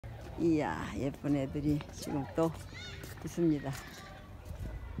이야, 예쁜 애들이 지금 또 있습니다.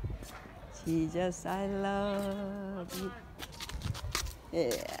 Jesus, I love you.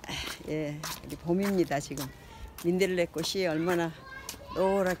 예, 우리 봄입니다. 지금 민들레 꽃이 얼마나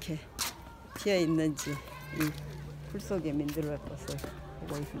노랗게 피어 있는지 이 풀 속에 민들레 꽃을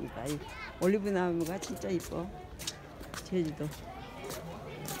보고 있습니다. 이 올리브 나무가 진짜 이뻐. 제주도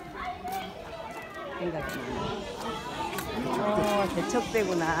생각이 나네.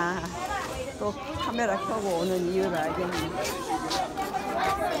 개척대구나. 또 카메라 켜고 오는 이유를 알겠네.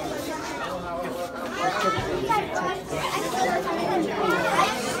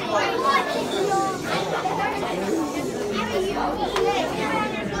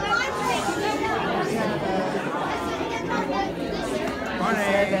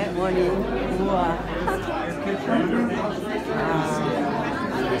 morning. 우와.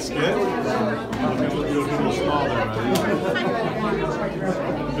 It's good? It was a little small there,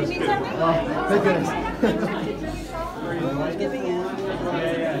 just kidding. Thank goodness.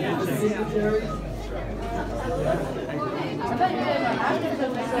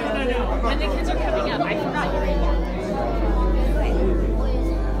 When the kids are coming up, I forgot you're in here.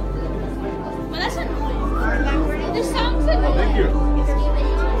 Well, that's annoying. This song's annoying. Thank you. Thank you.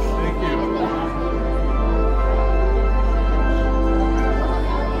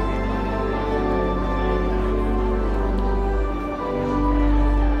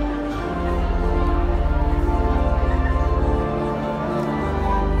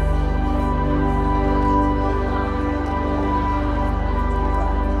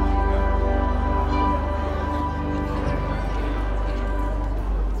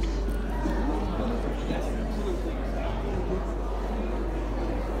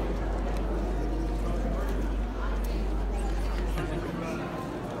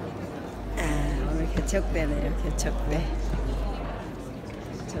 개척대네요. 개척대.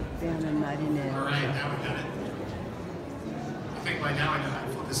 개척대하는 날이네요. All right, now we got it. I think by now I know how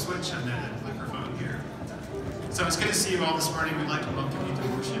to flip the switch on that microphone here. So it's good to see you all this morning. We'd like to welcome you to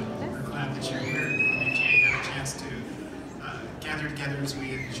worship. We're glad that you're here. And you have a chance to gather together as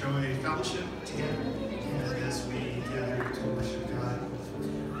we enjoy fellowship together and as we gather to worship God.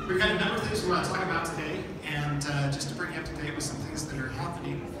 We've got a number of things we want to talk about today, and just to bring you up to date with some things that are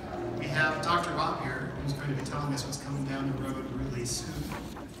happening. We have Dr. Bob here, who's going to be telling us what's coming down the road really soon.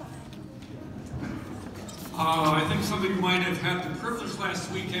 I think some of you might have had the privilege last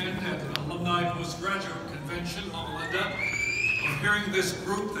weekend at the Alumni Postgraduate Convention, Loma Linda, of hearing this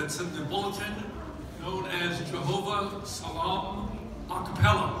group that's in the bulletin known as Jehovah Salam A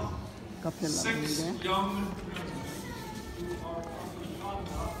Cappella. 6 young who are